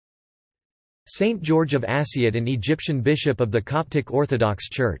Saint George of Assiut, an Egyptian bishop of the Coptic Orthodox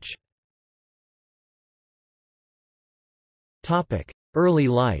Church. Early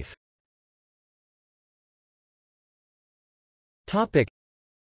life.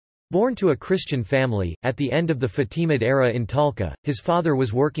 Born to a Christian family, at the end of the Fatimid era in Talca, his father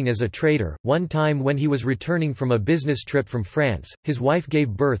was working as a trader. One time when he was returning from a business trip from France, his wife gave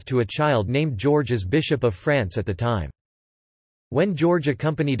birth to a child named George as Bishop of France at the time. When George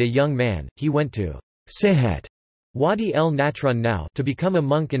accompanied a young man, he went to Sihet, Wadi el Natrun now, to become a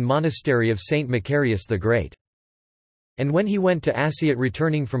monk in monastery of Saint Macarius the Great. And when he went to Assiut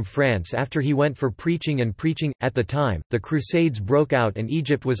returning from France after he went for preaching, at the time, the Crusades broke out and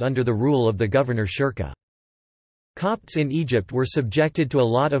Egypt was under the rule of the governor Shirkuh. Copts in Egypt were subjected to a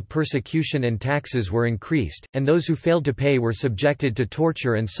lot of persecution and taxes were increased, and those who failed to pay were subjected to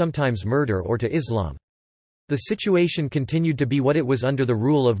torture and sometimes murder or to Islam. The situation continued to be what it was under the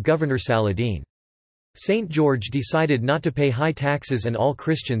rule of Governor Saladin. Saint George decided not to pay high taxes and all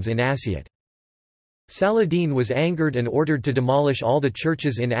Christians in Assiut. Saladin was angered and ordered to demolish all the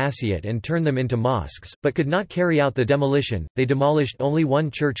churches in Assiut and turn them into mosques, but could not carry out the demolition. They demolished only one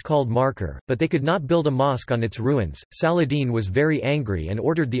church called Markar, but they could not build a mosque on its ruins. Saladin was very angry and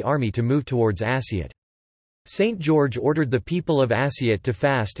ordered the army to move towards Assiut. Saint George ordered the people of Assiut to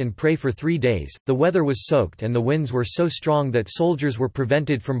fast and pray for 3 days. The weather was soaked and the winds were so strong that soldiers were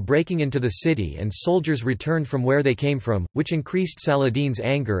prevented from breaking into the city and soldiers returned from where they came from, which increased Saladin's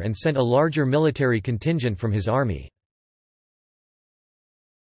anger and sent a larger military contingent from his army.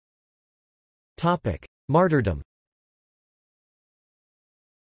 Martyrdom.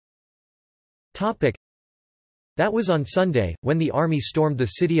 That was on Sunday, when the army stormed the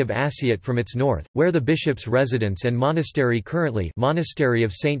city of Assiut from its north, where the bishop's residence and monastery currently Monastery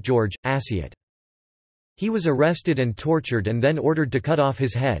of St. George, Assiut. He was arrested and tortured and then ordered to cut off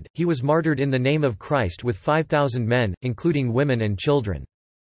his head. He was martyred in the name of Christ with 5,000 men, including women and children.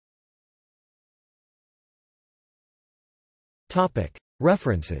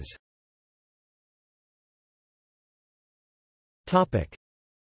 References.